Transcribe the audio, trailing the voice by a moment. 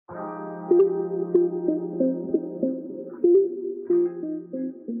In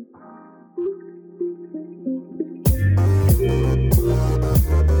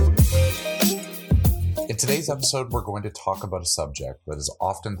today's episode, we're going to talk about a subject that is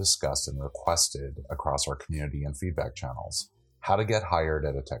often discussed and requested across our community and feedback channels: how to get hired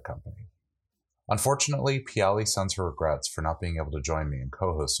at a tech company. Unfortunately, Piali sends her regrets for not being able to join me in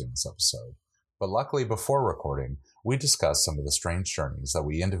co-hosting this episode, but luckily before recording, we discussed some of the strange journeys that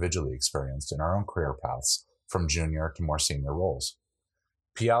we individually experienced in our own career paths from junior to more senior roles.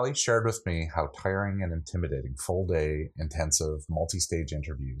 Piali shared with me how tiring and intimidating full-day, intensive, multi-stage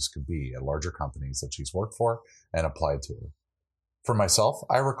interviews could be at larger companies that she's worked for and applied to. For myself,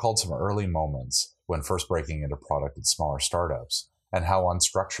 I recalled some early moments when first breaking into product at smaller startups and how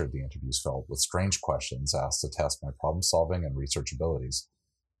unstructured the interviews felt, with strange questions asked to test my problem-solving and research abilities.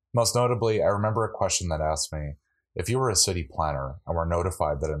 Most notably, I remember a question that asked me, if you were a city planner and were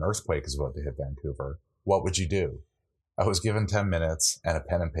notified that an earthquake is about to hit Vancouver, what would you do? I was given 10 minutes and a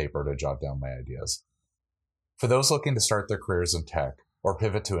pen and paper to jot down my ideas. For those looking to start their careers in tech or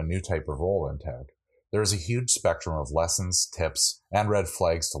pivot to a new type of role in tech, there is a huge spectrum of lessons, tips, and red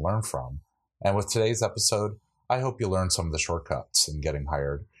flags to learn from. And with today's episode, I hope you learn some of the shortcuts in getting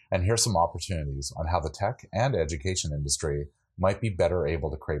hired and hear some opportunities on how the tech and education industry might be better able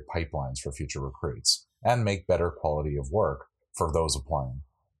to create pipelines for future recruits and make better quality of work for those applying.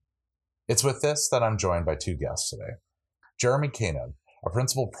 It's with this that I'm joined by two guests today: Jeremy Kaineb, a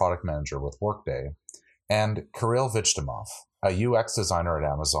principal product manager with Workday, and Kirill Vichtimov, a UX designer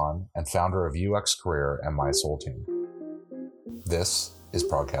at Amazon and founder of UX Career and My Soul Team. This is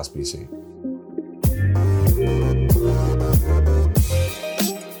Podcast BC.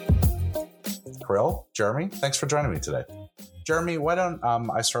 Kirill, Jeremy, thanks for joining me today. Jeremy, why don't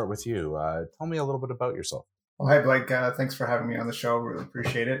I start with you? Tell me a little bit about yourself. Well, hi, Blake. Thanks for having me on the show. Really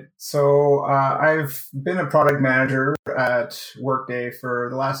appreciate it. So I've been a product manager at Workday for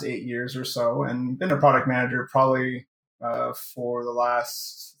the last 8 years or so, and been a product manager probably for the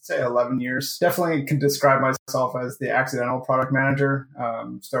last, say, 11 years. Definitely can describe myself as the accidental product manager.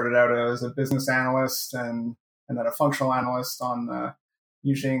 Started out as a business analyst and then a functional analyst on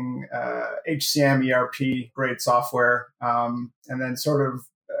using HCM, ERP, grade software, and then sort of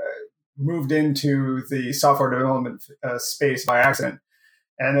moved into the software development space by accident.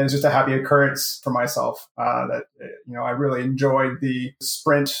 And it was just a happy occurrence for myself that, I really enjoyed the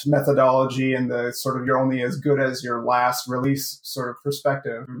sprint methodology and the sort of you're only as good as your last release sort of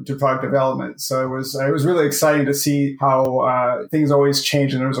perspective to product development. So it was really exciting to see how things always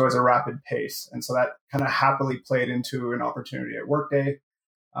change and there was always a rapid pace. And so that kind of happily played into an opportunity at Workday.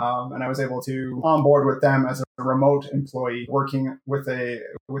 And I was able to onboard with them as a remote employee, working with a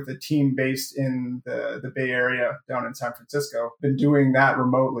team based in the Bay Area down in San Francisco. Been doing that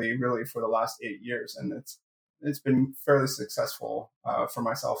remotely really for the last 8 years, and it's been fairly successful for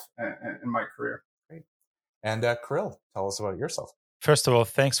myself and my career. Great. And Kirill, tell us about yourself. First of all,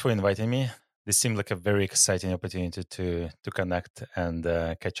 thanks for inviting me. This seemed like a very exciting opportunity to connect and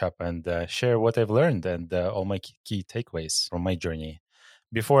catch up and share what I've learned and all my key takeaways from my journey.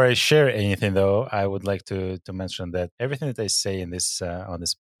 Before I share anything, though, I would like to mention that everything that I say in this on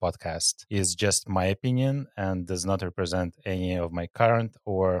this podcast is just my opinion and does not represent any of my current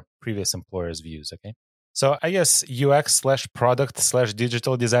or previous employers' views, okay? So I guess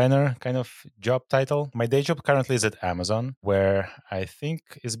UX/product/digital designer kind of job title. My day job currently is at Amazon, where I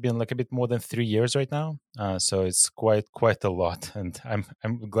think it's been like a bit more than 3 years right now. So it's quite a lot, and I'm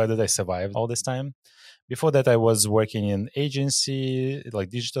glad that I survived all this time. Before that, I was working in agency, like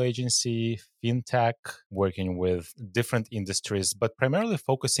digital agency, fintech, working with different industries, but primarily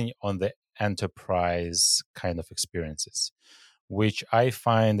focusing on the enterprise kind of experiences, which I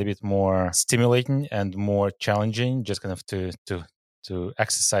find a bit more stimulating and more challenging, just kind of to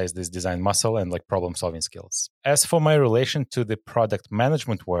exercise this design muscle and like problem solving skills. As for my relation to the product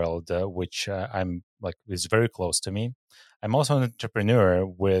management world, which I'm like is very close to me, I'm also an entrepreneur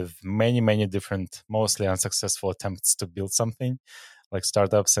with many different, mostly unsuccessful attempts to build something, like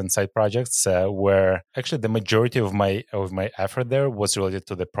startups and side projects, where actually the majority of my effort there was related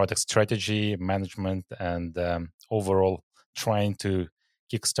to the product strategy, management, and overall trying to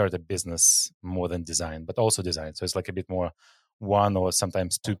kickstart a business more than design, but also design. So it's like a bit more one or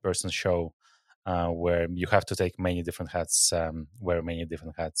sometimes two-person show where you have to take many different hats, wear many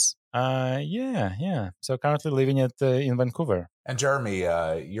different hats. So currently living in Vancouver. And Jeremy,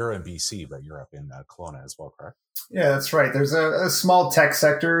 you're in BC, but you're up in Kelowna as well, correct? Yeah, that's right. There's a small tech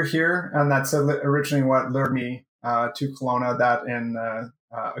sector here, and that's originally what lured me to Kelowna. That and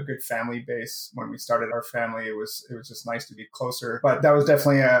a good family base. When we started our family, it was just nice to be closer. But that was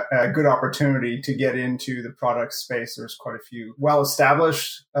definitely a good opportunity to get into the product space. There's quite a few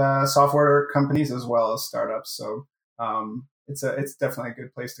well-established software companies as well as startups. So it's definitely a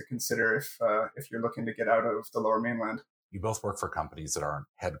good place to consider if you're looking to get out of the Lower Mainland. You both work for companies that aren't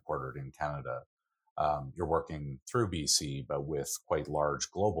headquartered in Canada. You're working through BC, but with quite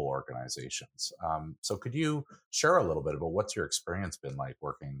large global organizations. So could you share a little bit about what's your experience been like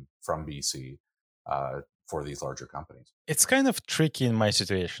working from BC for these larger companies? It's kind of tricky in my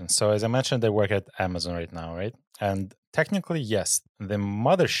situation. So as I mentioned, I work at Amazon right now, right? And technically, yes, the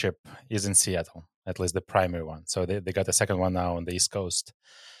mothership is in Seattle, at least the primary one. So they got a second one now on the East Coast.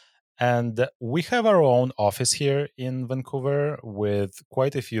 And we have our own office here in Vancouver with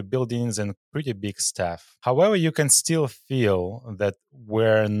quite a few buildings and pretty big staff. However, you can still feel that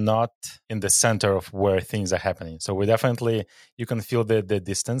we're not in the center of where things are happening. So you can feel the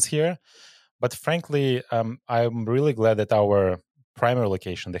distance here. But frankly, I'm really glad that our primary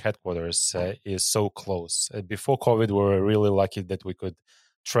location, the headquarters, is so close. Before COVID, we were really lucky that we could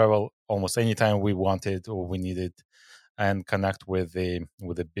travel almost anytime we wanted or we needed and connect with the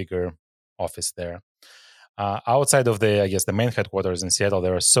bigger office there. Outside of the main headquarters in Seattle,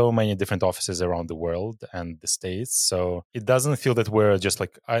 there are so many different offices around the world and the States. So it doesn't feel that we're just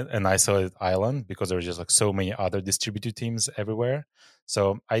like an isolated island because there are just like so many other distributed teams everywhere.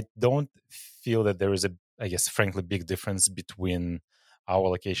 So I don't feel that there is frankly, big difference between our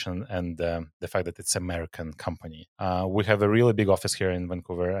location and the fact that it's American company. We have a really big office here in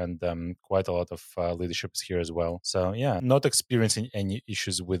Vancouver and quite a lot of leadership is here as well. So yeah, not experiencing any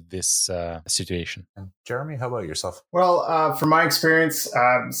issues with this situation. And Jeremy, how about yourself? Well, from my experience,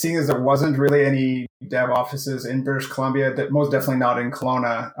 seeing as there wasn't really any dev offices in British Columbia, most definitely not in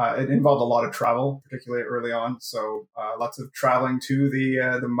Kelowna, it involved a lot of travel, particularly early on. So lots of traveling to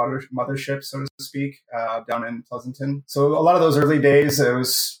the mothership, so to speak, down in Pleasanton. So a lot of those early days, it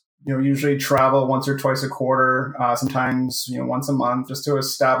was usually travel once or twice a quarter, sometimes once a month, just to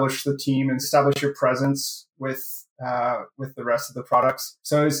establish the team and establish your presence with the rest of the products.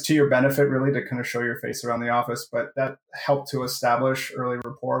 So it's to your benefit really to kind of show your face around the office, but that helped to establish early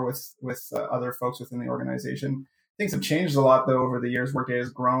rapport with other folks within the organization. Things have changed a lot though over the years. Workday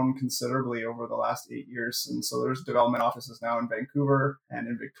has grown considerably over the last 8 years. And so there's development offices now in Vancouver and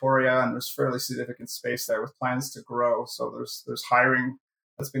in Victoria, and there's fairly significant space there with plans to grow. So there's hiring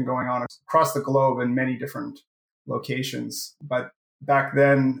that's been going on across the globe in many different locations. But back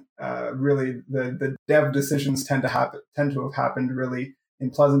then, really the dev decisions tend to have happened really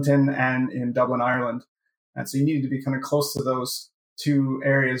in Pleasanton and in Dublin, Ireland. And so you needed to be kind of close to those two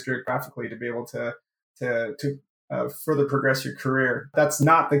areas geographically to be able to further progress your career. That's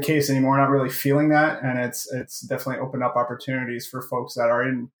not the case anymore. Not really feeling that. And it's definitely opened up opportunities for folks that are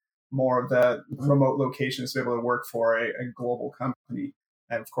in more of the remote locations to be able to work for a global company.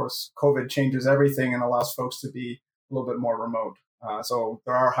 And of course, COVID changes everything and allows folks to be a little bit more remote. So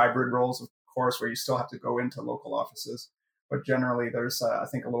there are hybrid roles, of course, where you still have to go into local offices. But generally, there's, I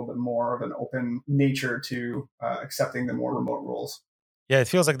think, a little bit more of an open nature to accepting the more remote roles. Yeah, it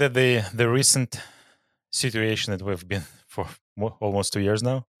feels like that the recent situation that we've been for almost 2 years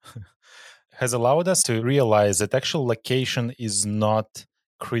now has allowed us to realize that actual location is not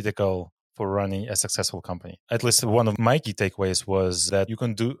critical for running a successful company. At least one of my key takeaways was that you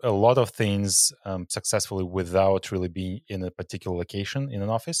can do a lot of things successfully without really being in a particular location in an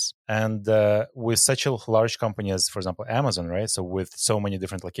office. And with such a large company as, for example, Amazon, right? So with so many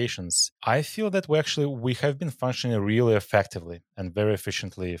different locations, I feel that we have been functioning really effectively and very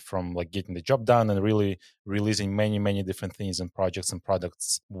efficiently from like getting the job done and really releasing many, many different things and projects and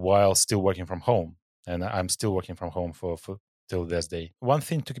products while still working from home. And I'm still working from home for till this day. One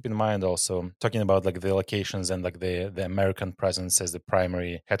thing to keep in mind also, talking about like the locations and like the American presence as the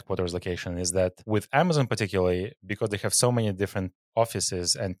primary headquarters location, is that with Amazon particularly, because they have so many different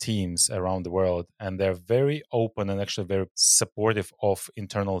offices and teams around the world, and they're very open and actually very supportive of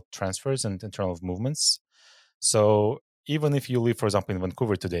internal transfers and internal movements. So even if you live, for example, in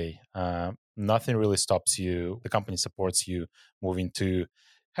Vancouver today, nothing really stops you. The company supports you moving to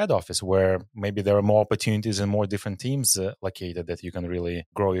head office where maybe there are more opportunities and more different teams located that you can really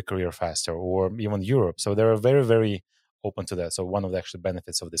grow your career faster, or even Europe. So they're very, very open to that. So one of the actual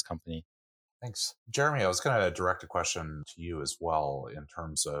benefits of this company. Thanks. Jeremy, I was going to direct a question to you as well in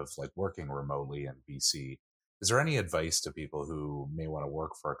terms of like working remotely in BC. Is there any advice to people who may want to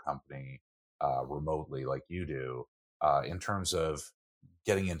work for a company remotely like you do in terms of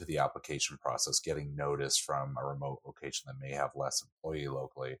getting into the application process, getting notice from a remote location that may have less employee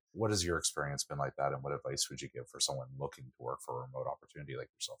locally. What has your experience been like that, and what advice would you give for someone looking to work for a remote opportunity like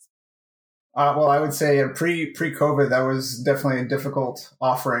yourself? Well, I would say pre-COVID, that was definitely a difficult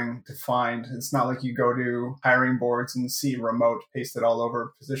offering to find. It's not like you go to hiring boards and see remote pasted all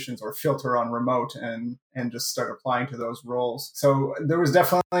over positions or filter on remote and just start applying to those roles. So there was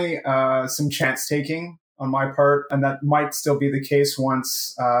definitely some chance taking on my part, and that might still be the case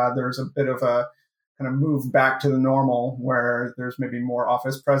once there's a bit of a kind of move back to the normal where there's maybe more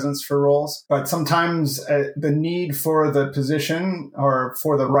office presence for roles. But sometimes the need for the position or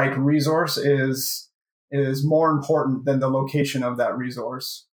for the right resource is more important than the location of that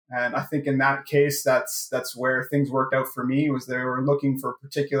resource. And I think in that case, that's where things worked out for me, was they were looking for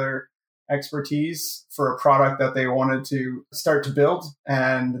particular expertise for a product that they wanted to start to build,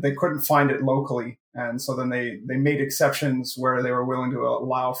 and they couldn't find it locally. And so then they made exceptions where they were willing to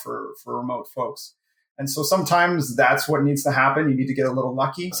allow for remote folks. And so sometimes that's what needs to happen. You need to get a little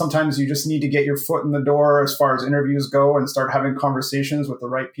lucky. Sometimes you just need to get your foot in the door as far as interviews go and start having conversations with the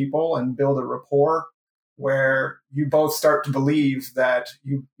right people and build a rapport where you both start to believe that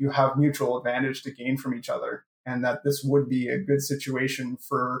you have mutual advantage to gain from each other, and that this would be a good situation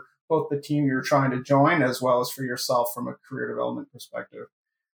for both the team you're trying to join as well as for yourself from a career development perspective.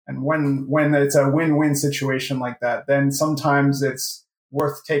 And when it's a win-win situation like that, then sometimes it's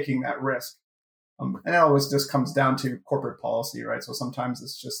worth taking that risk. And it always just comes down to corporate policy, right? So sometimes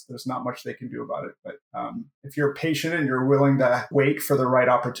it's just, there's not much they can do about it. But if you're patient and you're willing to wait for the right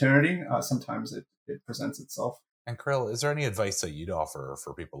opportunity, sometimes it presents itself. And Kirill, is there any advice that you'd offer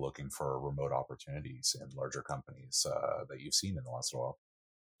for people looking for remote opportunities in larger companies that you've seen in the last while?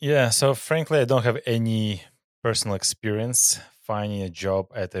 Yeah, so frankly, I don't have any personal experience finding a job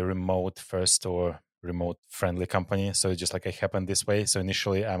at a remote first or remote friendly company. So just like it happened this way. So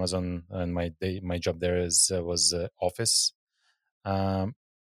initially Amazon and my job there was office.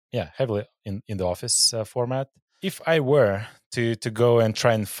 Heavily in the office format. If I were to go and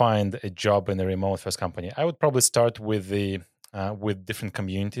try and find a job in a remote first company, I would probably start with with different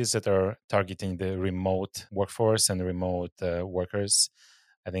communities that are targeting the remote workforce and the remote workers.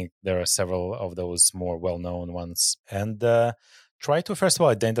 I think there are several of those more well-known ones. And try to, first of all,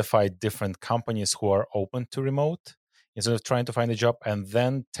 identify different companies who are open to remote instead of trying to find a job, and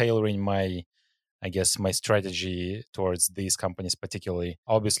then tailoring my strategy towards these companies, particularly,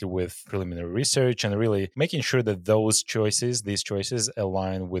 obviously with preliminary research and really making sure that these choices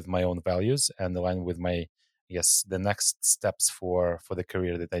align with my own values and align with my, the next steps for the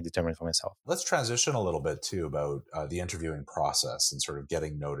career that I determined for myself. Let's transition a little bit too about the interviewing process and sort of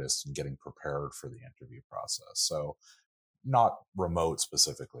getting noticed and getting prepared for the interview process. So not remote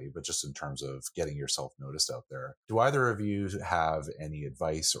specifically, but just in terms of getting yourself noticed out there. Do either of you have any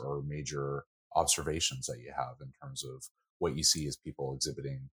advice or major observations that you have in terms of what you see as people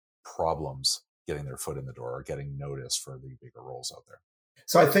exhibiting problems getting their foot in the door or getting noticed for the bigger roles out there?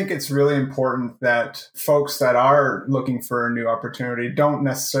 So I think it's really important that folks that are looking for a new opportunity don't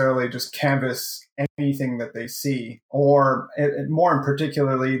necessarily just canvas anything that they see, or more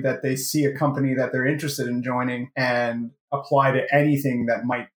particularly that they see a company that they're interested in joining and apply to anything that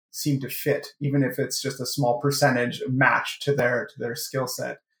might seem to fit, even if it's just a small percentage match to their skill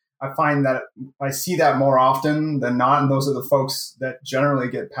set. I find that I see that more often than not, and those are the folks that generally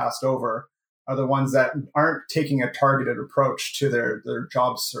get passed over, are the ones that aren't taking a targeted approach to their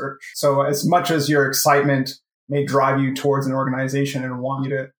job search. So as much as your excitement may drive you towards an organization and want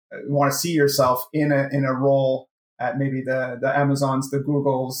to see yourself in a role at maybe the Amazons, the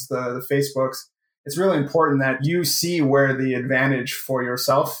Googles, the Facebooks, it's really important that you see where the advantage for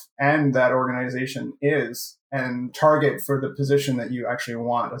yourself and that organization is and target for the position that you actually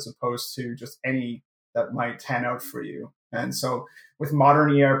want, as opposed to just any that might pan out for you. And so with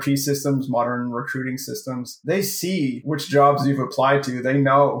modern ERP systems, modern recruiting systems, they see which jobs you've applied to. They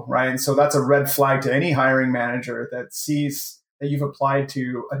know, right? And so that's a red flag to any hiring manager that sees that you've applied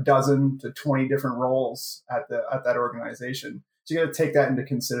to 12 to 20 different roles at that organization. So you got to take that into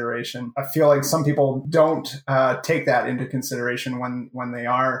consideration. I feel like some people don't take that into consideration when they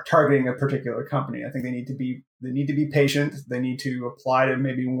are targeting a particular company. I think they need to be patient. They need to apply to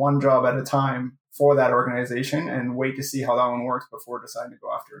maybe one job at a time for that organization and wait to see how that one works before deciding to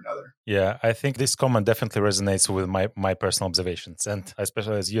go after another. Yeah, I think this comment definitely resonates with my personal observations, and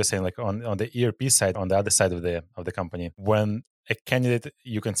especially as you're saying, like on the ERP side, on the other side of the company, when a candidate,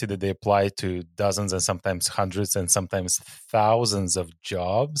 you can see that they apply to dozens and sometimes hundreds and sometimes thousands of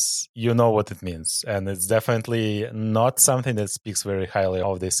jobs, you know what it means. And it's definitely not something that speaks very highly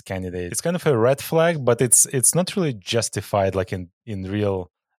of this candidate. It's kind of a red flag, but it's not really justified like in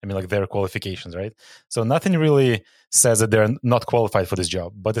real, I mean, like their qualifications, right? So nothing really says that they're not qualified for this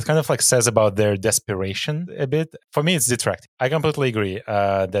job, but it kind of like says about their desperation a bit. For me, it's detracting. I completely agree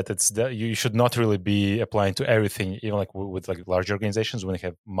that you should not really be applying to everything, even like with like large organizations when you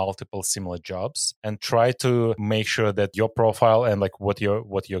have multiple similar jobs, and try to make sure that your profile and like what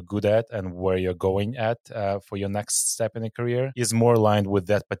you're good at and where you're going at for your next step in a career is more aligned with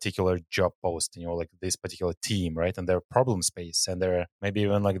that particular job post, like this particular team, right? And their problem space, and their maybe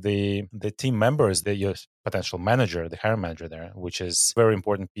even like the team members, your potential manager, the hiring manager there, which is a very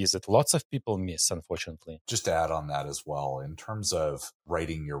important piece that lots of people miss, unfortunately. Just to add on that as well, in terms of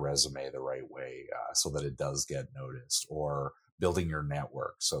writing your resume the right way so that it does get noticed, or building your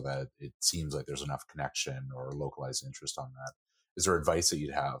network so that it seems like there's enough connection or localized interest on that, is there advice that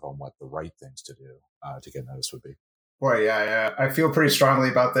you'd have on what the right things to do to get noticed would be? Boy, yeah. I feel pretty strongly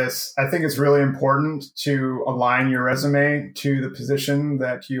about this. I think it's really important to align your resume to the position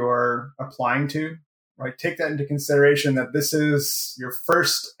that you're applying to, right? Take that into consideration that this is your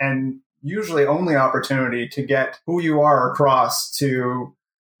first and usually only opportunity to get who you are across to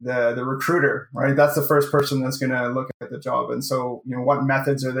the recruiter, right? That's the first person that's going to look at the job. And so, what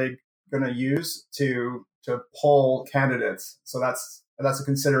methods are they going to use to pull candidates? So that's a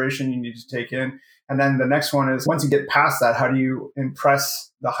consideration you need to take in. And then the next one is, once you get past that, how do you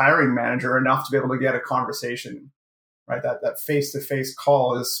impress the hiring manager enough to be able to get a conversation, right? That face-to-face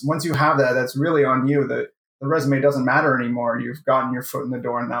call is, once you have that, that's really on you. The resume doesn't matter anymore. You've gotten your foot in the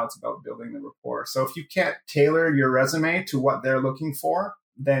door, and now it's about building the rapport. So if you can't tailor your resume to what they're looking for,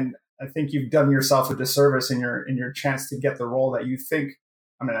 then I think you've done yourself a disservice in your chance to get the role that you think.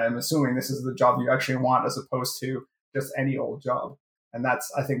 I mean, I'm assuming this is the job you actually want, as opposed to just any old job. And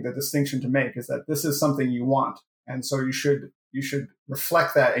that's, I think, the distinction to make, is that this is something you want. And so you should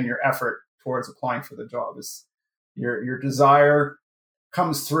reflect that in your effort towards applying for the job. Is your desire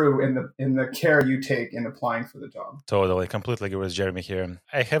comes through in the care you take in applying for the job. Totally. Completely agree with Jeremy here.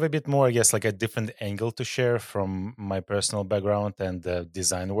 I have a bit more, I guess, like a different angle to share from my personal background and the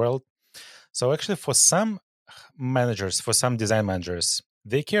design world. So actually, for some managers, for some design managers,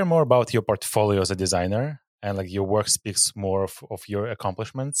 they care more about your portfolio as a designer, and like your work speaks more of your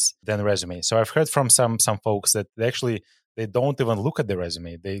accomplishments than resume. So I've heard from some folks that they don't even look at the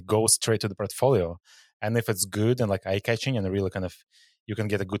resume. They go straight to the portfolio. And if it's good and like eye-catching and really kind of you can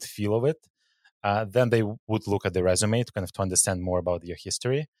get a good feel of it, then they would look at the resume to kind of to understand more about your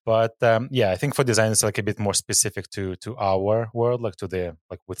history. But I think for design, it's like a bit more specific to our world, like to the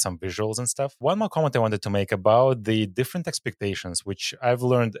like with some visuals and stuff. One more comment I wanted to make about the different expectations, which I've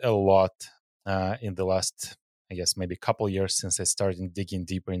learned a lot in the last, I guess, maybe couple years since I started digging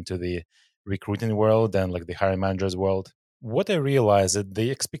deeper into the recruiting world and like the hiring managers world. What I realized that the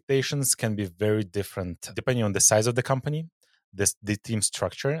expectations can be very different depending on the size of the company, the team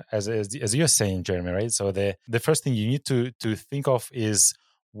structure, as you're saying, Jeremy, right? So the first thing you need to think of is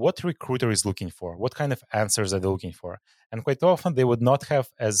what recruiter is looking for, what kind of answers are they looking for, and quite often they would not have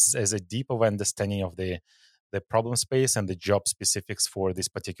as a deep of understanding of the problem space and the job specifics for this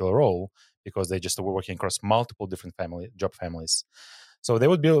particular role, because they just were working across multiple different job families. So they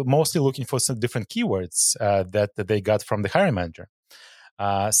would be mostly looking for some different keywords that they got from the hiring manager.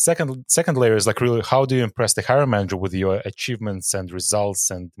 Second layer is like really how do you impress the hiring manager with your achievements and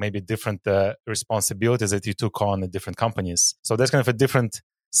results and maybe different responsibilities that you took on at different companies. So there's kind of a different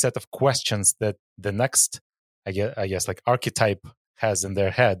set of questions that the next, I guess like archetype has in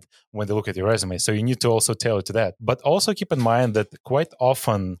their head when they look at your resume. So you need to also tailor to that. But also keep in mind that quite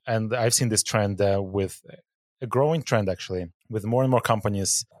often, and I've seen this trend with a growing trend actually, with more and more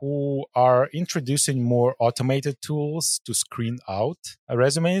companies who are introducing more automated tools to screen out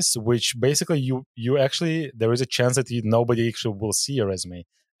resumes, which basically you actually, there is a chance that nobody actually will see your resume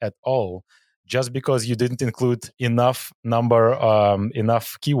at all, just because you didn't include enough keywords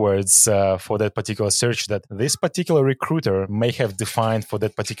for that particular search that this particular recruiter may have defined for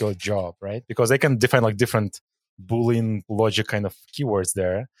that particular job, right? Because they can define like different Boolean logic kind of keywords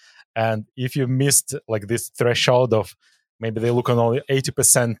there. And if you missed like this threshold of maybe they look on only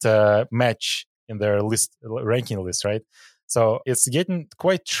 80% match in their ranking list, right? So it's getting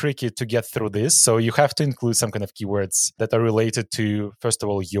quite tricky to get through this. So you have to include some kind of keywords that are related to, first of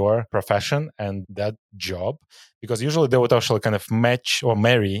all, your profession and that job, because usually they would actually kind of match or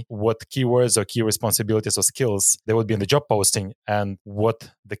marry what keywords or key responsibilities or skills they would be in the job posting and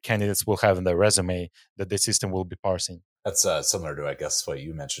what the candidates will have in their resume that the system will be parsing. That's similar to, I guess, what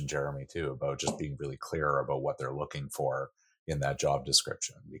you mentioned, Jeremy, too, about just being really clear about what they're looking for in that job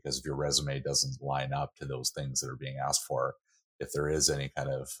description. Because if your resume doesn't line up to those things that are being asked for, if there is any kind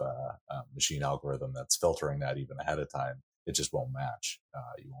of machine algorithm that's filtering that even ahead of time, it just won't match.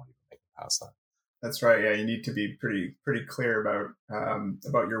 You won't even make it past that. That's right. Yeah, you need to be pretty clear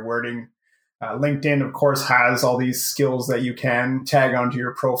about your wording. LinkedIn, of course, has all these skills that you can tag onto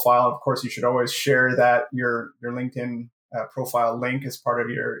your profile. Of course, you should always share that your LinkedIn profile link as part of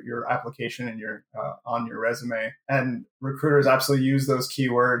your application and your on your resume. And recruiters absolutely use those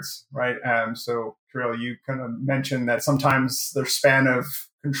keywords, right? So, Kirill, you kind of mentioned that sometimes their span of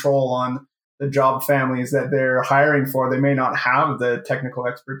control on the job families that they're hiring for, they may not have the technical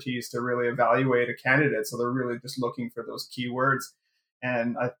expertise to really evaluate a candidate. So they're really just looking for those keywords.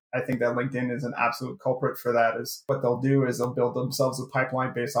 And I think that LinkedIn is an absolute culprit for that. Is what they'll do is they'll build themselves a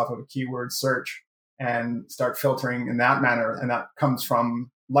pipeline based off of a keyword search and start filtering in that manner. And that comes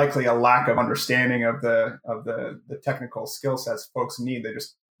from likely a lack of understanding of the technical skill sets folks need.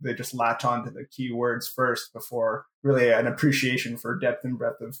 They just latch on to the keywords first before really an appreciation for depth and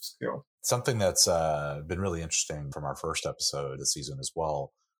breadth of skill. Something that's been really interesting from our first episode this season as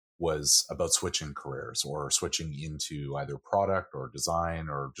well was about switching careers or switching into either product or design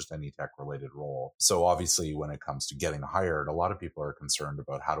or just any tech related role. So obviously when it comes to getting hired, a lot of people are concerned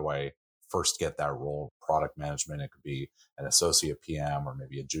about how do I first get that role? Product management, it could be an associate PM or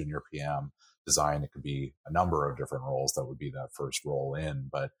maybe a junior PM. Design, it could be a number of different roles that would be that first role in.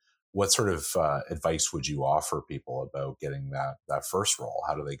 But what sort of advice would you offer people about getting that first role?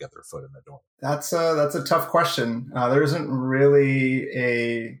 How do they get their foot in the door? That's a tough question. There isn't really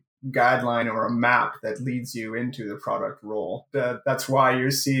a guideline or a map that leads you into the product role. That's why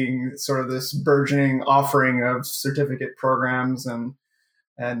you're seeing sort of this burgeoning offering of certificate programs and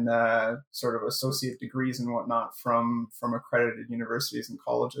sort of associate degrees and whatnot from accredited universities and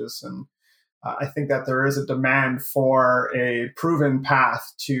colleges. And I think that there is a demand for a proven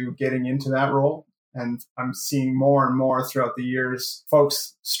path to getting into that role. And I'm seeing more and more throughout the years,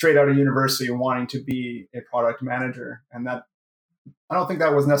 folks straight out of university wanting to be a product manager. And that, I don't think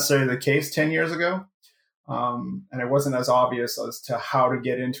that was necessarily the case 10 years ago. And it wasn't as obvious as to how to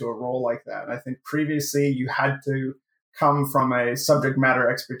get into a role like that. And I think previously you had to come from a subject matter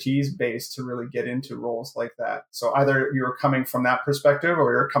expertise base to really get into roles like that. So either you're coming from that perspective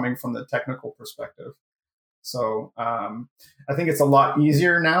or you're coming from the technical perspective. So I think it's a lot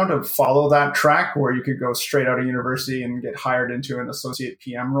easier now to follow that track where you could go straight out of university and get hired into an associate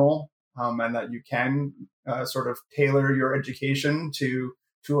PM role, and that you can sort of tailor your education to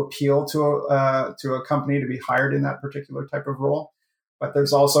appeal to a company to be hired in that particular type of role. But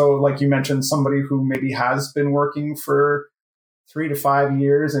there's also, like you mentioned, somebody who maybe has been working for 3 to 5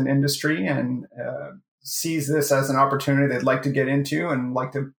 years in industry and sees this as an opportunity they'd like to get into and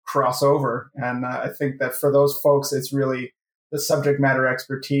like to cross over. And I think that for those folks, it's really the subject matter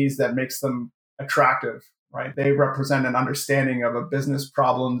expertise that makes them attractive, right? They represent an understanding of a business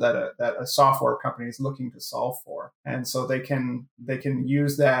problem that a software company is looking to solve for. And so they can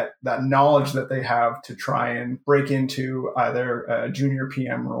use that knowledge that they have to try and break into either a junior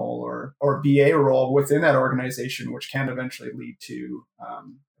PM role or BA role within that organization, which can eventually lead to a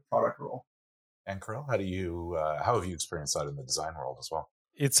product role. And Kirill, how have you experienced that in the design world as well?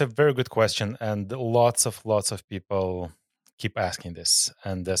 It's a very good question, and lots of people keep asking this,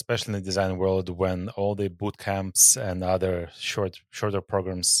 and especially in the design world when all the boot camps and other shorter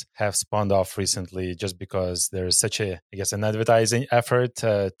programs have spawned off recently, just because there's such an advertising effort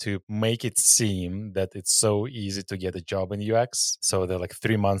to make it seem that it's so easy to get a job in UX. So they're like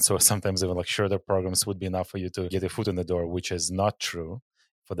 3 months or sometimes even like shorter programs would be enough for you to get a foot in the door, which is not true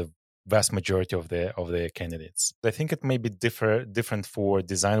for the vast majority of the candidates. I think it may be different for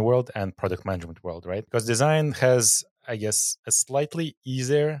design world and product management world, right? Because design has, I guess, a slightly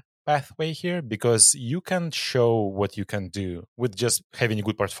easier pathway here because you can show what you can do with just having a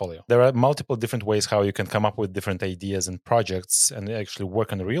good portfolio. There are multiple different ways how you can come up with different ideas and projects and actually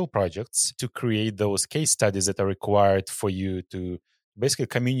work on real projects to create those case studies that are required for you to basically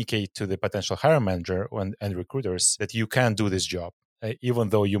communicate to the potential hiring manager and recruiters that you can do this job. Even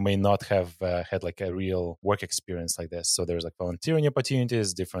though you may not have had like a real work experience like this. So there's like volunteering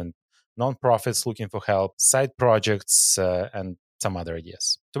opportunities, different nonprofits looking for help, side projects, and some other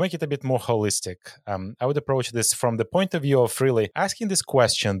ideas. To make it a bit more holistic, I would approach this from the point of view of really asking this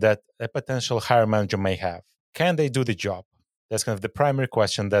question that a potential hiring manager may have. Can they do the job? That's kind of the primary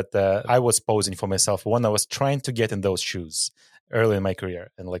question that I was posing for myself when I was trying to get in those shoes early in my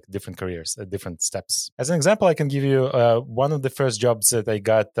career and like different careers at different steps. As an example, I can give you one of the first jobs that I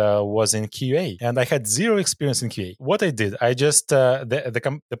got was in QA, and I had zero experience in QA. What I did, I just,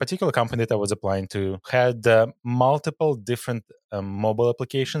 the particular company that I was applying to had multiple different mobile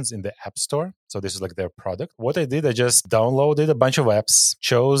applications in the App Store. So this is like their product. What I did, I just downloaded a bunch of apps,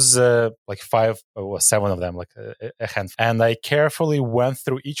 chose like 5 or 7 of them, like a handful. And I carefully went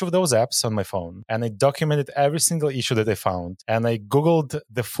through each of those apps on my phone, and I documented every single issue that I found. And I Googled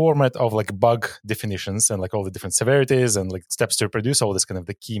the format of like bug definitions and like all the different severities and like steps to reproduce all this kind of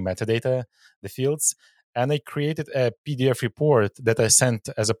the key metadata, the fields. And I created a PDF report that I sent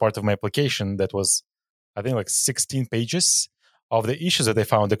as a part of my application that was, I think, like 16 pages of the issues that I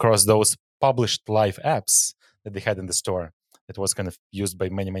found across those published live apps that they had in the store. That was kind of used by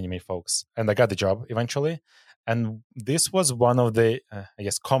many folks. And I got the job eventually. And this was one of the, I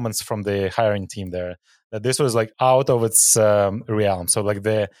guess, comments from the hiring team there, that this was like out of its realm. So like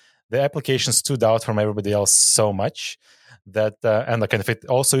the application stood out from everybody else so much that, and kind of it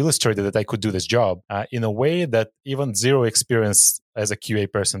also illustrated that I could do this job in a way that even zero experience as a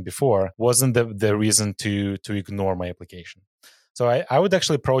QA person before wasn't the reason to ignore my application. So I would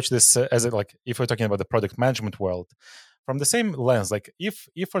actually approach this as like, if we're talking about the product management world, from the same lens. Like if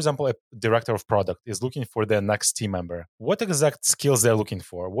for example, a director of product is looking for their next team member, what exact skills they're looking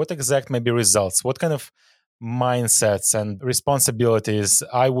for, what exact maybe results, what kind of mindsets and responsibilities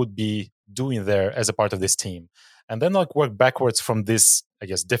I would be doing there as a part of this team. And then like work backwards from this, I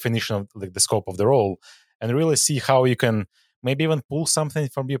guess, definition of like the scope of the role, and really see how you can maybe even pull something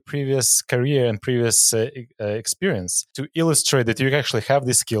from your previous career and previous experience to illustrate that you actually have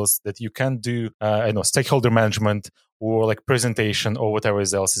these skills, that you can do, stakeholder management or like presentation or whatever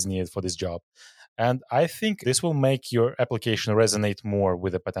else is needed for this job. And I think this will make your application resonate more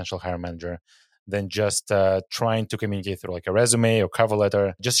with a potential hiring manager than just trying to communicate through like a resume or cover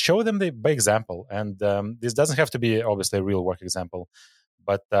letter. Just show them by example. And this doesn't have to be obviously a real work example,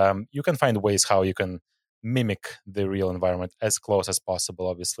 but you can find ways how you can mimic the real environment as close as possible.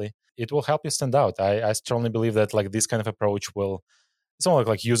 Obviously, it will help you stand out. I strongly believe that like this kind of approach will, it's almost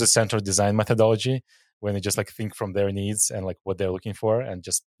like user-centered design methodology, when you just like think from their needs and like what they're looking for and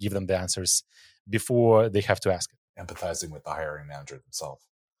just give them the answers before they have to ask it. Empathizing with the hiring manager themselves.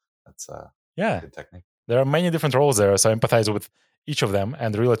 That's a good technique. There are many different roles there, so I empathize with each of them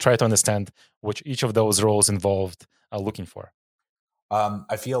and really try to understand what each of those roles involved are looking for.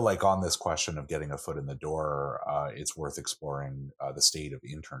 I feel like on this question of getting a foot in the door, it's worth exploring the state of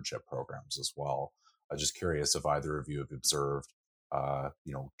internship programs as well. I'm just curious if either of you have observed,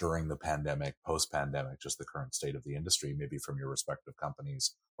 during the pandemic, post-pandemic, just the current state of the industry, maybe from your respective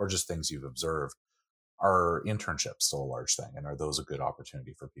companies, or just things you've observed. Are internships still a large thing? And are those a good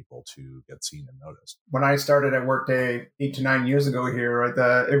opportunity for people to get seen and noticed? When I started at Workday 8 to 9 years ago here,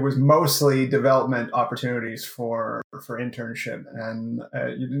 right, it was mostly development opportunities for internship. And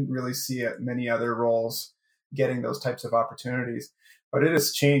you didn't really see many other roles getting those types of opportunities. But it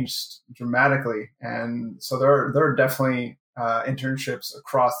has changed dramatically. And so there are definitely internships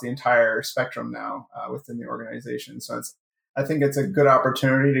across the entire spectrum now within the organization. So I think it's a good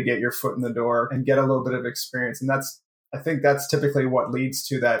opportunity to get your foot in the door and get a little bit of experience. And I think that's typically what leads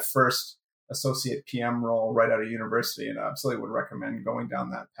to that first associate PM role right out of university. And I absolutely would recommend going down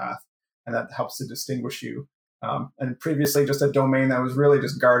that path. And that helps to distinguish you. And previously just a domain that was really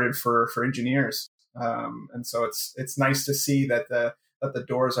just guarded for engineers. And so it's nice to see that the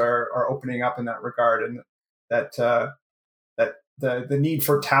doors are opening up in that regard, and that the need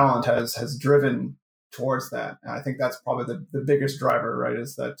for talent has driven towards that. And I think that's probably the biggest driver, right?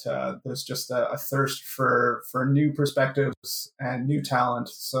 Is that there's just a thirst for new perspectives and new talent.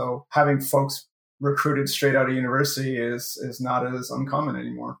 So having folks recruited straight out of university is not as uncommon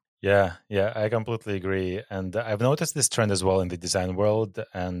anymore. Yeah, I completely agree. And I've noticed this trend as well in the design world,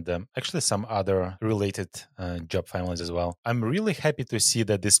 and actually some other related job families as well. I'm really happy to see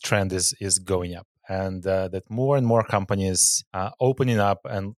that this trend is going up, and that more and more companies are opening up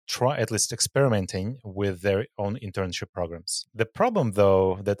and try at least experimenting with their own internship programs. The problem,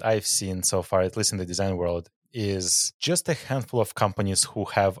 though, that I've seen so far, at least in the design world, is just a handful of companies who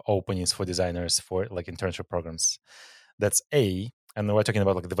have openings for designers for like internship programs. That's A. And we're talking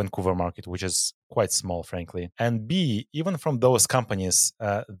about like the Vancouver market, which is quite small, frankly. And B, even from those companies,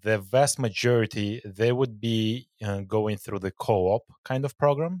 the vast majority, they would be going through the co-op kind of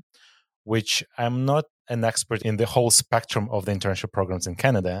program, which I'm not an expert in the whole spectrum of the internship programs in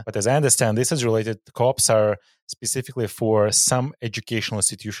Canada, but as I understand, this is related. Co-ops are specifically for some educational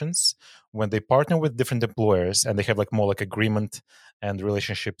institutions when they partner with different employers and they have like more like agreement and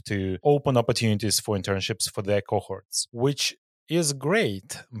relationship to open opportunities for internships for their cohorts, which is great.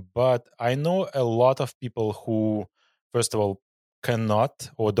 But I know a lot of people who, first of all,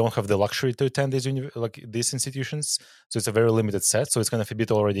 cannot or don't have the luxury to attend these institutions. So it's a very limited set. So it's kind of a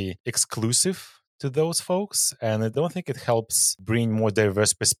bit already exclusive to those folks. And I don't think it helps bring more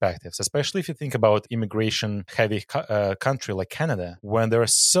diverse perspectives, especially if you think about immigration-heavy country like Canada, when there are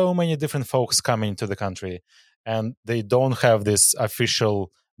so many different folks coming to the country and they don't have this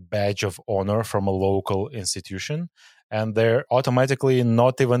official badge of honor from a local institution. And they're automatically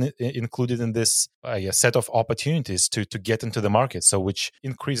not even included in this set of opportunities to get into the market, so which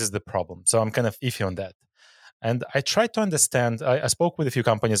increases the problem. So I'm kind of iffy on that. And I tried to understand, I spoke with a few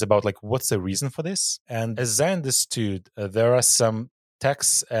companies about like what's the reason for this. And as I understood, there are some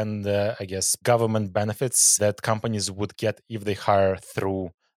tax and government benefits that companies would get if they hire through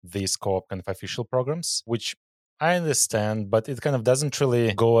these co-op kind of official programs, which I understand, but it kind of doesn't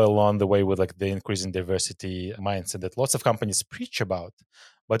really go along the way with like the increasing diversity mindset that lots of companies preach about.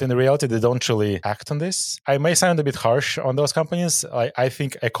 But in reality, they don't really act on this. I may sound a bit harsh on those companies. I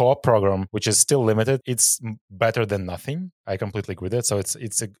think a co-op program, which is still limited, it's better than nothing. I completely agree with that. So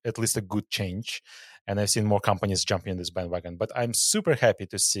it's at least a good change. And I've seen more companies jumping in this bandwagon. But I'm super happy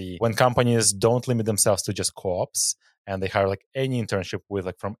to see when companies don't limit themselves to just co-ops and they hire like any internship with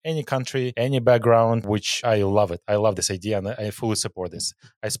like from any country, any background, which I love it. I love this idea and I fully support this.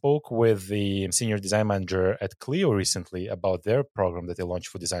 I spoke with the senior design manager at Clio recently about their program that they launched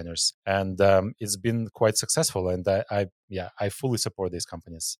for designers. And it's been quite successful. And I fully support these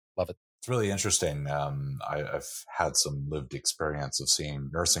companies. Love it. It's really interesting. I've had some lived experience of seeing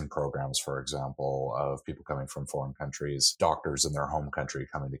nursing programs, for example, of people coming from foreign countries, doctors in their home country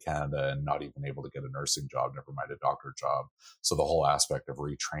coming to Canada and not even able to get a nursing job, never mind a doctor job. So the whole aspect of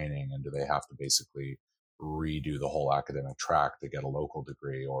retraining, and do they have to basically redo the whole academic track to get a local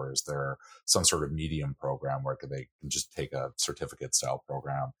degree, or is there some sort of medium program where they can just take a certificate style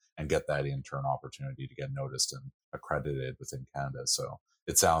program and get that intern opportunity to get noticed and accredited within Canada? So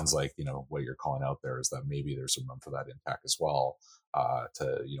it sounds like, what you're calling out there is that maybe there's some room for that in tech as well,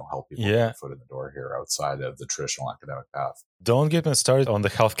 to, help people get their foot in the door here outside of the traditional academic path. Don't get me started on the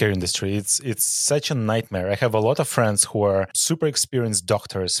healthcare industry. It's such a nightmare. I have a lot of friends who are super experienced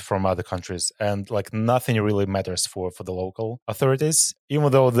doctors from other countries, and like nothing really matters for the local authorities,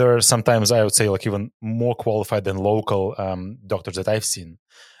 even though they're sometimes, I would say, like even more qualified than local doctors that I've seen.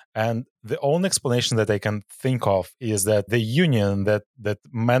 And the only explanation that I can think of is that the union that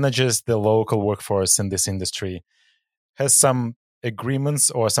manages the local workforce in this industry has some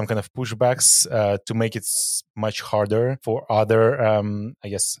agreements or some kind of pushbacks to make it much harder for other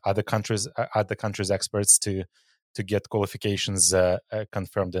countries' experts to get qualifications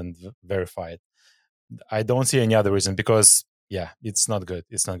confirmed and verified. I don't see any other reason because, it's not good.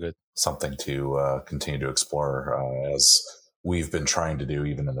 It's not good. Something to continue to explore as we've been trying to do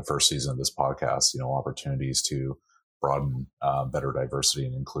even in the first season of this podcast. Opportunities to broaden better diversity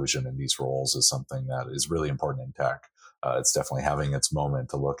and inclusion in these roles is something that is really important in tech. It's definitely having its moment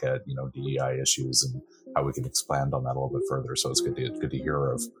to look at, DEI issues and how we can expand on that a little bit further. So it's good to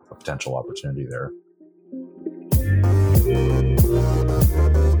hear of a potential opportunity there.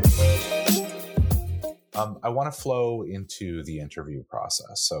 I want to flow into the interview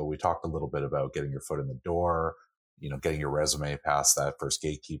process. So we talked a little bit about getting your foot in the door, getting your resume past that first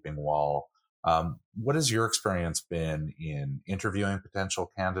gatekeeping wall. What has your experience been in interviewing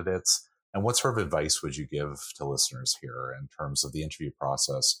potential candidates? And what sort of advice would you give to listeners here in terms of the interview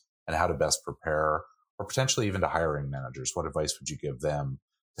process and how to best prepare, or potentially even to hiring managers? What advice would you give them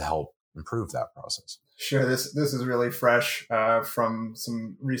to help improve that process? Sure. This is really fresh from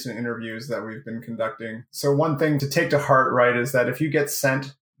some recent interviews that we've been conducting. So one thing to take to heart, right, is that if you get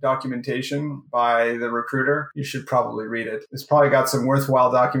sent documentation by the recruiter, you should probably read it. It's probably got some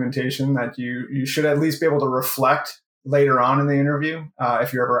worthwhile documentation that you should at least be able to reflect later on in the interview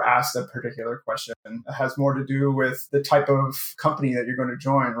if you're ever asked a particular question. It has more to do with the type of company that you're going to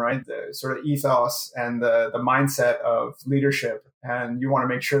join, right? The sort of ethos and the mindset of leadership. And you want to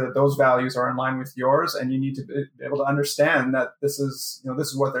make sure that those values are in line with yours, and you need to be able to understand that this is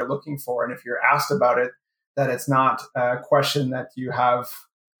what they're looking for. And if you're asked about it, that it's not a question that you have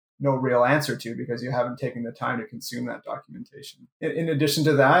no real answer to because you haven't taken the time to consume that documentation. In addition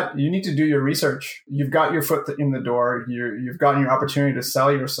to that, you need to do your research. You've got your foot in the door. You've gotten your opportunity to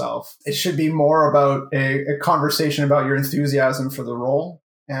sell yourself. It should be more about a conversation about your enthusiasm for the role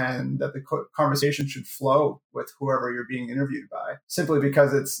and that the conversation should flow with whoever you're being interviewed by, simply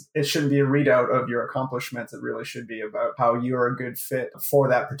because it shouldn't be a readout of your accomplishments. It really should be about how you're a good fit for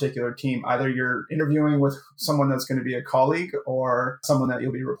that particular team. Either you're interviewing with someone that's going to be a colleague or someone that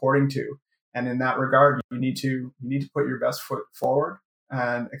you'll be reporting to. And in that regard, you need to put your best foot forward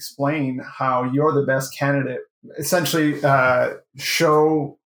and explain how you're the best candidate. Essentially,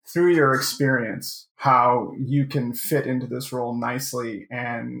 show through your experience how you can fit into this role nicely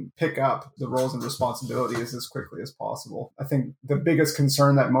and pick up the roles and responsibilities as quickly as possible. I think the biggest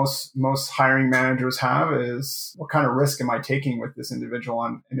concern that most hiring managers have is, what kind of risk am I taking with this individual?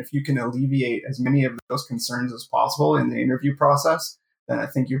 And if you can alleviate as many of those concerns as possible in the interview process, then I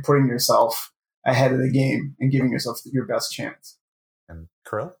think you're putting yourself ahead of the game and giving yourself your best chance. And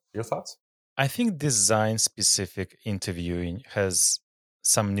Kirill, your thoughts? I think design-specific interviewing has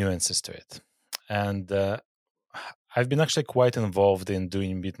some nuances to it. And I've been actually quite involved in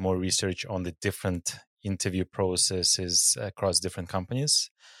doing a bit more research on the different interview processes across different companies.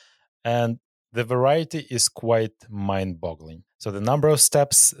 And the variety is quite mind-boggling. So the number of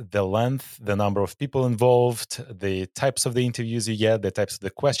steps, the length, the number of people involved, the types of the interviews you get, the types of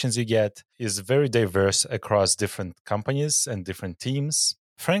the questions you get is very diverse across different companies and different teams.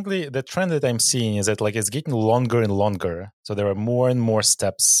 Frankly, the trend that I'm seeing is that it's getting longer and longer. So there are more and more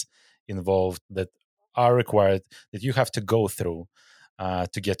steps involved that are required that you have to go through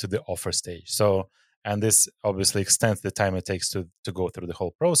to get to the offer stage. So, and this obviously extends the time it takes to go through the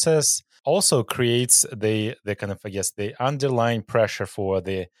whole process. Also creates the kind of, I guess, the underlying pressure for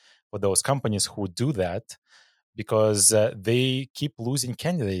those companies who do that, because they keep losing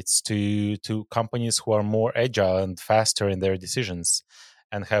candidates to companies who are more agile and faster in their decisions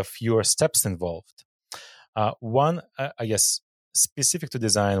and have fewer steps involved. One, I guess, specific to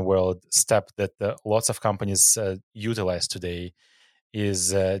design world step that lots of companies utilize today is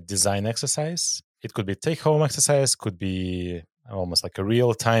design exercise. It could be take-home exercise, could be almost like a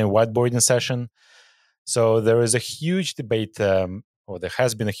real-time whiteboarding session. So there is a huge debate, or there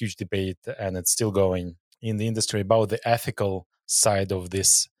has been a huge debate, and it's still going in the industry about the ethical side of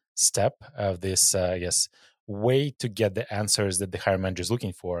this step, of this, I guess, way to get the answers that the hiring manager is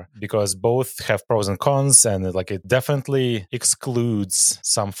looking for, because both have pros and cons, and it definitely excludes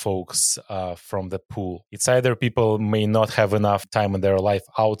some folks from the pool. It's either people may not have enough time in their life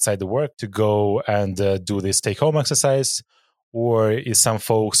outside the work to go and do this take-home exercise, or is some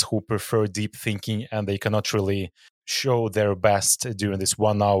folks who prefer deep thinking and they cannot really show their best during this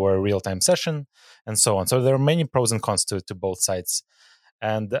 1 hour real-time session, and so on. So there are many pros and cons to both sides.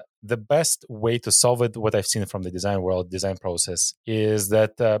 And the best way to solve it, what I've seen from the design world, design process, is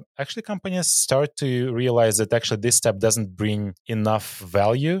that actually companies start to realize that actually this step doesn't bring enough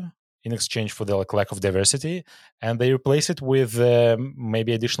value in exchange for the lack of diversity, and they replace it with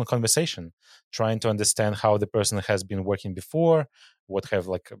maybe additional conversation, trying to understand how the person has been working before, what have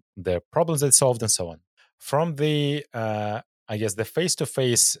their problems they solved, and so on. From the I guess the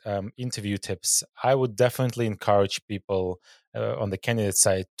face-to-face interview tips, I would definitely encourage people on the candidate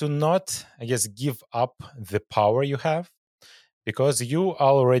side to not, I guess, give up the power you have, because you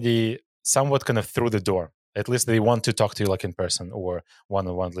are already somewhat kind of through the door. At least they want to talk to you in person or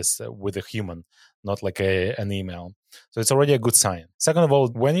one-on-one with a human, not an email. So it's already a good sign. Second of all,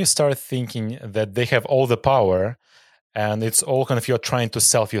 when you start thinking that they have all the power, and it's all kind of you're trying to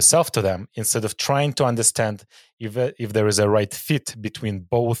sell yourself to them instead of trying to understand if there is a right fit between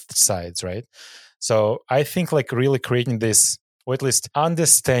both sides, right? So I think really creating this, or at least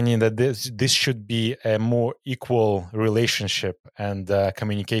understanding that this should be a more equal relationship and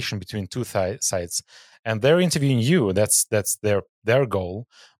communication between two sides. And they're interviewing you. That's their goal.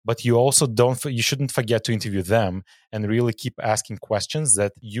 But you also you shouldn't forget to interview them and really keep asking questions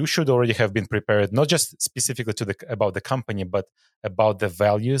that you should already have been prepared, not just specifically about the company, but about the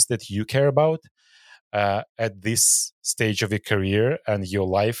values that you care about at this stage of your career and your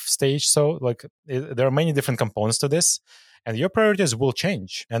life stage. So there are many different components to this, and your priorities will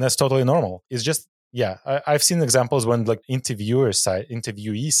change, and that's totally normal. It's just, yeah, I've seen examples when interviewee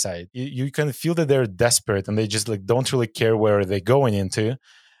side, you can feel that they're desperate and they just don't really care where they're going into.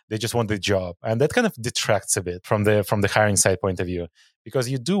 They just want the job, and that kind of detracts a bit from the hiring side point of view, because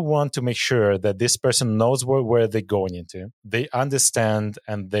you do want to make sure that this person knows where they're going into. They understand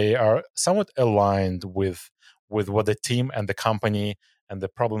and they are somewhat aligned with what the team and the company and the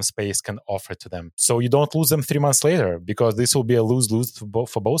problem space can offer to them. So you don't lose them 3 months later, because this will be a lose-lose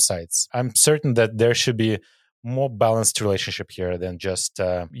for both sides. I'm certain that there should be more balanced relationship here than just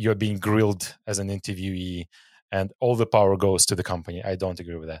you're being grilled as an interviewee and all the power goes to the company. I don't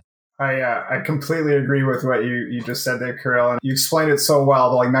agree with that. I completely agree with what you just said there, Kirill. And you explained it so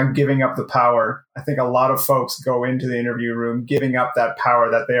well, like not giving up the power. I think a lot of folks go into the interview room giving up that power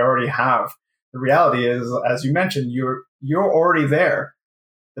that they already have. The reality is, as you mentioned, you're already there.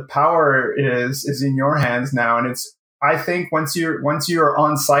 The power is in your hands now, and I think once you're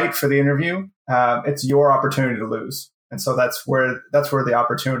on site for the interview, it's your opportunity to lose. And so that's where the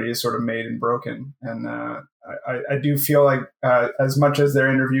opportunity is sort of made and broken. And I do feel like as much as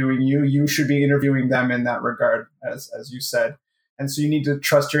they're interviewing you, you should be interviewing them in that regard, as you said. And so you need to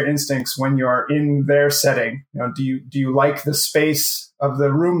trust your instincts when you're in their setting. Do you like the space of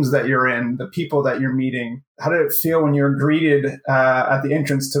the rooms that you're in, the people that you're meeting? How did it feel when you're greeted at the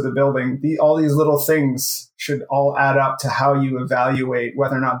entrance to the building? All these little things should all add up to how you evaluate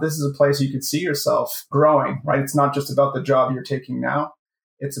whether or not this is a place you could see yourself growing, right? It's not just about the job you're taking now.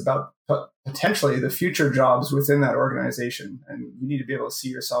 It's about potentially the future jobs within that organization. And you need to be able to see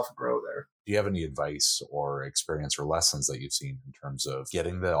yourself grow there. Do you have any advice or experience or lessons that you've seen in terms of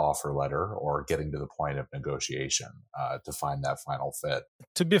getting the offer letter or getting to the point of negotiation to find that final fit?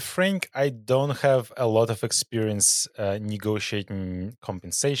 To be frank, I don't have a lot of experience negotiating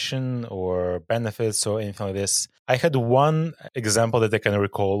compensation or benefits or anything like this. I had one example that I can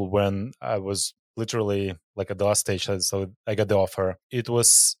recall when I was literally like at the last stage, so I got the offer. It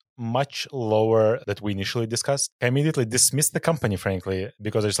was much lower that we initially discussed. I immediately dismissed the company, frankly,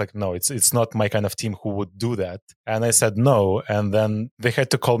 because it's like, no, it's not my kind of team who would do that. And I said no. And then they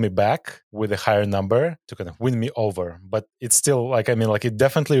had to call me back with a higher number to kind of win me over. But it's still it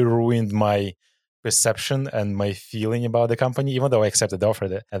definitely ruined my perception and my feeling about the company, even though I accepted the offer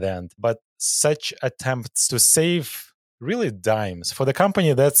at the end. But such attempts to save really dimes for the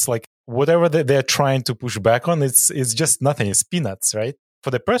company, that's like whatever they're trying to push back on, it's just nothing. It's peanuts, right? For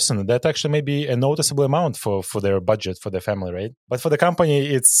the person, that actually may be a noticeable amount for their budget, for their family, right? But for the company,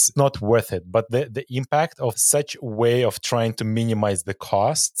 it's not worth it. But the impact of such way of trying to minimize the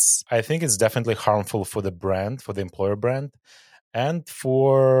costs, I think it's definitely harmful for the brand, for the employer brand, and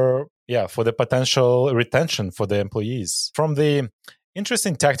for the potential retention for the employees. From the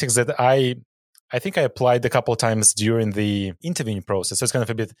interesting tactics that I think I applied a couple of times during the interviewing process, so it's kind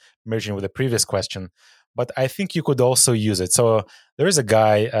of a bit merging with the previous question, but I think you could also use it. So there is a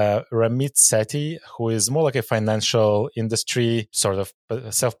guy, Ramit Sethi, who is more like a financial industry sort of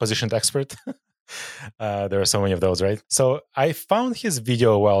self-positioned expert. There are so many of those, right? So I found his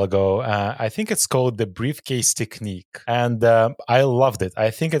video a while ago. I think it's called The Briefcase Technique. And I loved it. I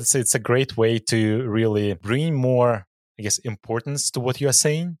think it's a great way to really bring more, importance to what you are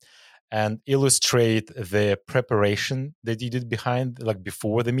saying and illustrate the preparation that you did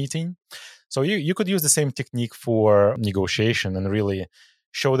before the meeting. So you could use the same technique for negotiation and really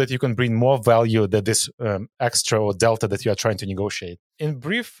show that you can bring more value than this extra or delta that you are trying to negotiate. In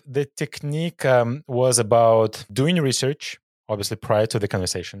brief, the technique was about doing research, obviously prior to the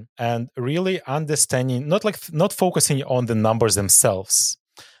conversation, and really understanding, not focusing on the numbers themselves,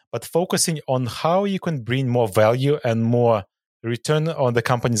 but focusing on how you can bring more value and more return on the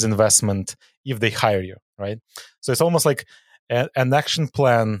company's investment if they hire you, right? So it's almost like an action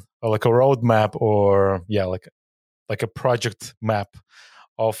plan or like a roadmap or like a project map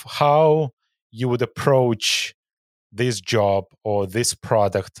of how you would approach this job or this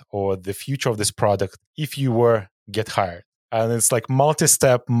product or the future of this product if you were get hired. And it's like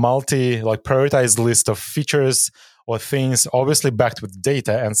multi-step, prioritized list of features or things, obviously backed with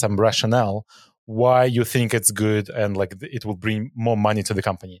data and some rationale why you think it's good and it will bring more money to the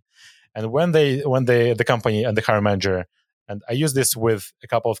company. And when the company and the hiring manager, and I use this with a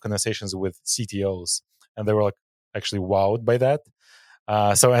couple of conversations with CTOs, and they were actually wowed by that.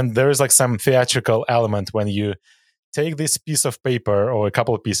 And there is some theatrical element when you take this piece of paper or a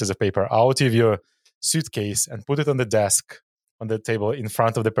couple of pieces of paper out of your suitcase and put it on the desk, on the table in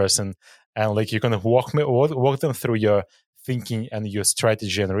front of the person, and you kind of walk them through your thinking and your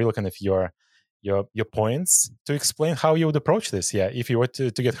strategy and really kind of your points to explain how you would approach this. Yeah, if you were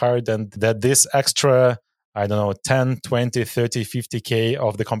to get hired, and that this extra, 10, 20, 30, 50K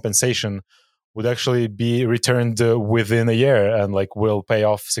of the compensation would actually be returned within a year and will pay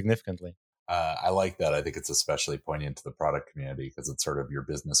off significantly. I like that. I think it's especially poignant to the product community because it's sort of your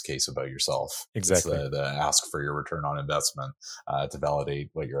business case about yourself. Exactly. It's the ask for your return on investment to validate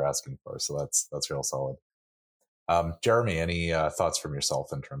what you're asking for. So that's real solid. Jeremy, any thoughts from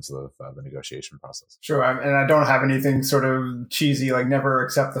yourself in terms of the negotiation process? Sure, and I don't have anything sort of cheesy, never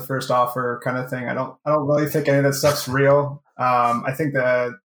accept the first offer kind of thing. I don't really think any of that stuff's real. I think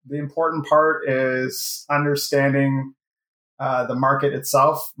the important part is understanding the market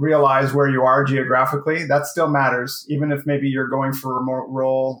itself, realize where you are geographically. That still matters, even if maybe you're going for a remote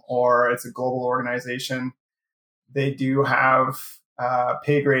role or it's a global organization. They do have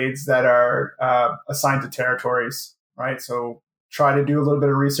pay grades that are assigned to territories, right? So try to do a little bit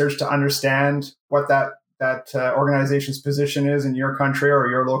of research to understand what that organization's position is in your country or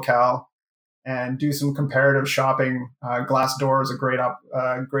your locale, and do some comparative shopping. Glassdoor is a great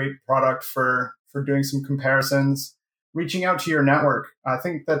product for doing some comparisons. Reaching out to your network. I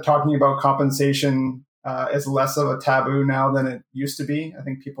think that talking about compensation is less of a taboo now than it used to be. I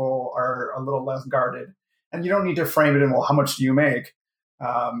think people are a little less guarded, and you don't need to frame it in, well, how much do you make?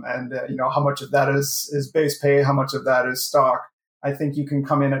 How much of that is base pay? How much of that is stock? I think you can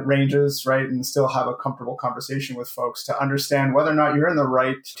come in at ranges, right, and still have a comfortable conversation with folks to understand whether or not you're in the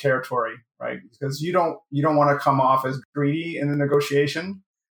right territory, right? Because you don't want to come off as greedy in the negotiation.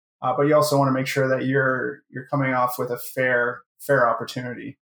 But you also want to make sure that you're coming off with a fair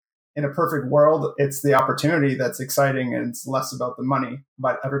opportunity. In a perfect world, it's the opportunity that's exciting and it's less about the money,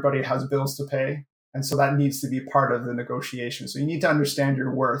 but everybody has bills to pay. And so that needs to be part of the negotiation. So you need to understand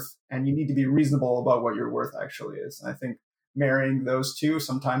your worth, and you need to be reasonable about what your worth actually is. And I think marrying those two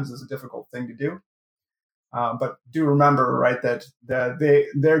sometimes is a difficult thing to do. But do remember, right, that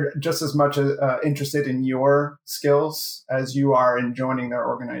they're just as much interested in your skills as you are in joining their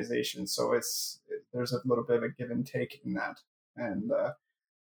organization. So there's a little bit of a give and take in that. And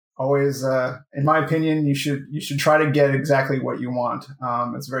always, in my opinion, you should try to get exactly what you want.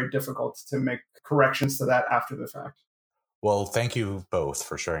 It's very difficult to make corrections to that after the fact. Well, thank you both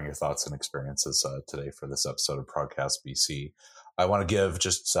for sharing your thoughts and experiences today for this episode of Podcast BC. I want to give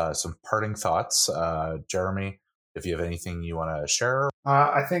just some parting thoughts. Jeremy, if you have anything you want to share.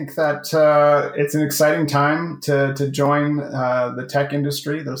 I think that it's an exciting time to join the tech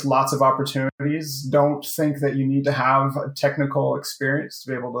industry. There's lots of opportunities. Don't think that you need to have a technical experience to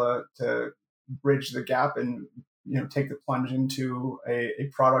be able to bridge the gap and take the plunge into a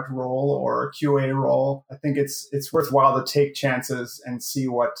product role or a QA role. I think it's worthwhile to take chances and see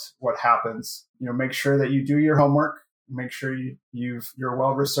what happens. Make sure that you do your homework. Make sure you're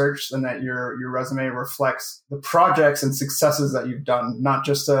well researched and that your resume reflects the projects and successes that you've done, not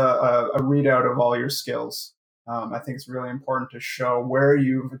just a readout of all your skills. I think it's really important to show where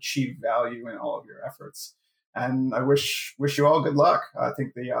you've achieved value in all of your efforts. And I wish you all good luck. I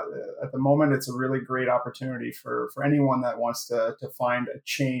think at the moment it's a really great opportunity for anyone that wants to find a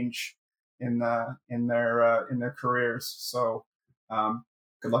change in their careers. So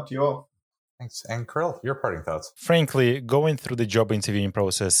good luck to you all. Thanks. And Kirill, your parting thoughts. Frankly, going through the job interviewing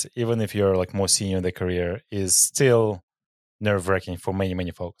process, even if you're more senior in the career, is still nerve-wracking for many,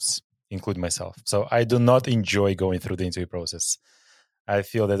 many folks, including myself. So I do not enjoy going through the interview process. I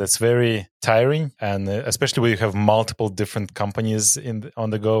feel that it's very tiring, and especially when you have multiple different companies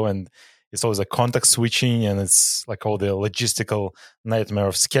on the go, and it's always contact switching, and it's all the logistical nightmare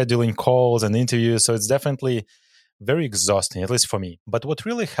of scheduling calls and interviews. So it's definitely very exhausting, at least for me. But what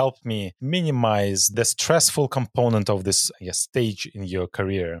really helped me minimize the stressful component of this stage in your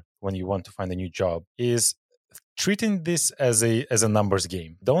career when you want to find a new job is treating this as a numbers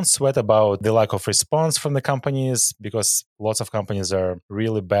game. Don't sweat about the lack of response from the companies, because lots of companies are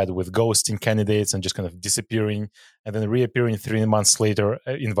really bad with ghosting candidates and just kind of disappearing and then reappearing 3 months later,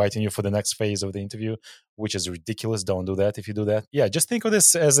 inviting you for the next phase of the interview, which is ridiculous. Don't do that if you do that. Yeah, just think of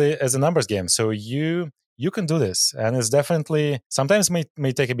this as a numbers game. So you can do this, and it's definitely sometimes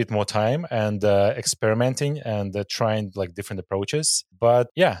may take a bit more time and experimenting and trying different approaches. But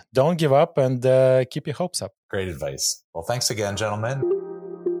yeah, don't give up and keep your hopes up. Great advice. Well, thanks again, gentlemen.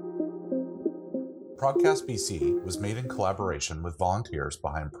 Podcast BC was made in collaboration with volunteers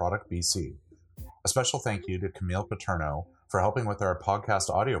behind Product BC. A special thank you to Camille Paterno for helping with our podcast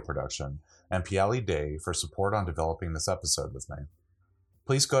audio production, and Piali Day for support on developing this episode with me.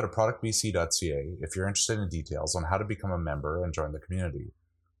 Please go to productbc.ca if you're interested in details on how to become a member and join the community.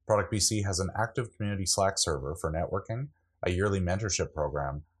 Product BC has an active community Slack server for networking, a yearly mentorship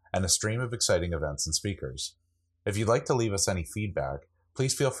program, and a stream of exciting events and speakers. If you'd like to leave us any feedback,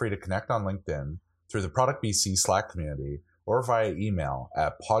 please feel free to connect on LinkedIn, through the Product BC Slack community, or via email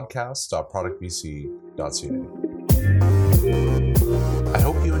at podcast.productbc.ca. I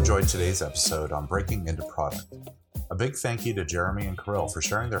hope you enjoyed today's episode on breaking into product. A big thank you to Jeremy and Kirill for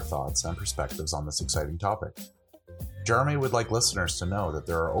sharing their thoughts and perspectives on this exciting topic. Jeremy would like listeners to know that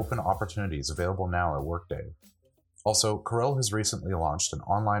there are open opportunities available now at Workday. Also, Kirill has recently launched an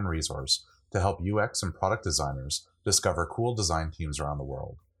online resource to help UX and product designers discover cool design teams around the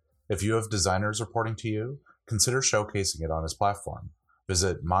world. If you have designers reporting to you, consider showcasing it on his platform.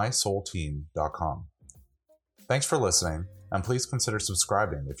 Visit mysoulteam.com. Thanks for listening, And please consider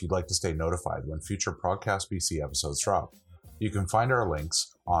subscribing if you'd like to stay notified when future Podcast BC episodes drop. You can find our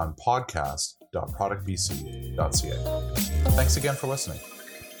links on podcast.productbc.ca. Thanks again for listening.